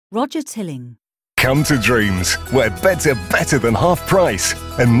Roger Tilling. Come to Dreams, where beds are better than half price.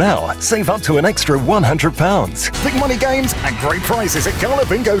 And now, save up to an extra £100. Big money games and great prizes at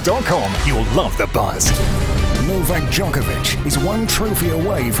GalaBingo.com. You'll love the buzz. Novak Djokovic is one trophy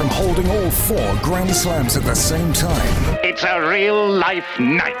away from holding all 4 Grand Slams at the same time. It's a real-life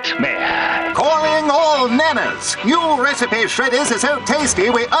nightmare. Calling all Nanas. New recipe shredders are so tasty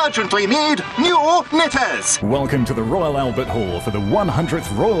we urgently need new knitters. Welcome to the Royal Albert Hall for the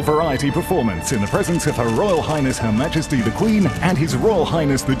 100th Royal Variety Performance in the presence of Her Royal Highness Her Majesty the Queen and His Royal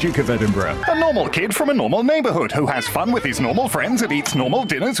Highness the Duke of Edinburgh. A normal kid from a normal neighbourhood who has fun with his normal friends and eats normal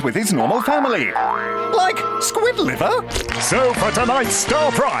dinners with his normal family. Like squid liver? So for tonight's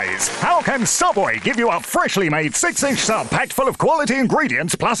star prize, how can Subway give you a freshly made 6-inch sub packed full of quality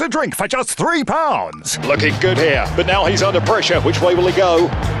ingredients plus a drink for just £3? Looking good here, but now he's under pressure. Which way will he go?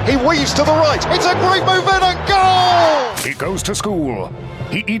 He weaves to the right. It's a great move and a goal! He goes to school.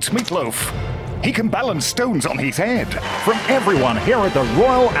 He eats meatloaf. He can balance stones on his head. From everyone here at the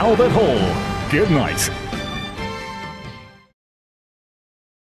Royal Albert Hall, good night.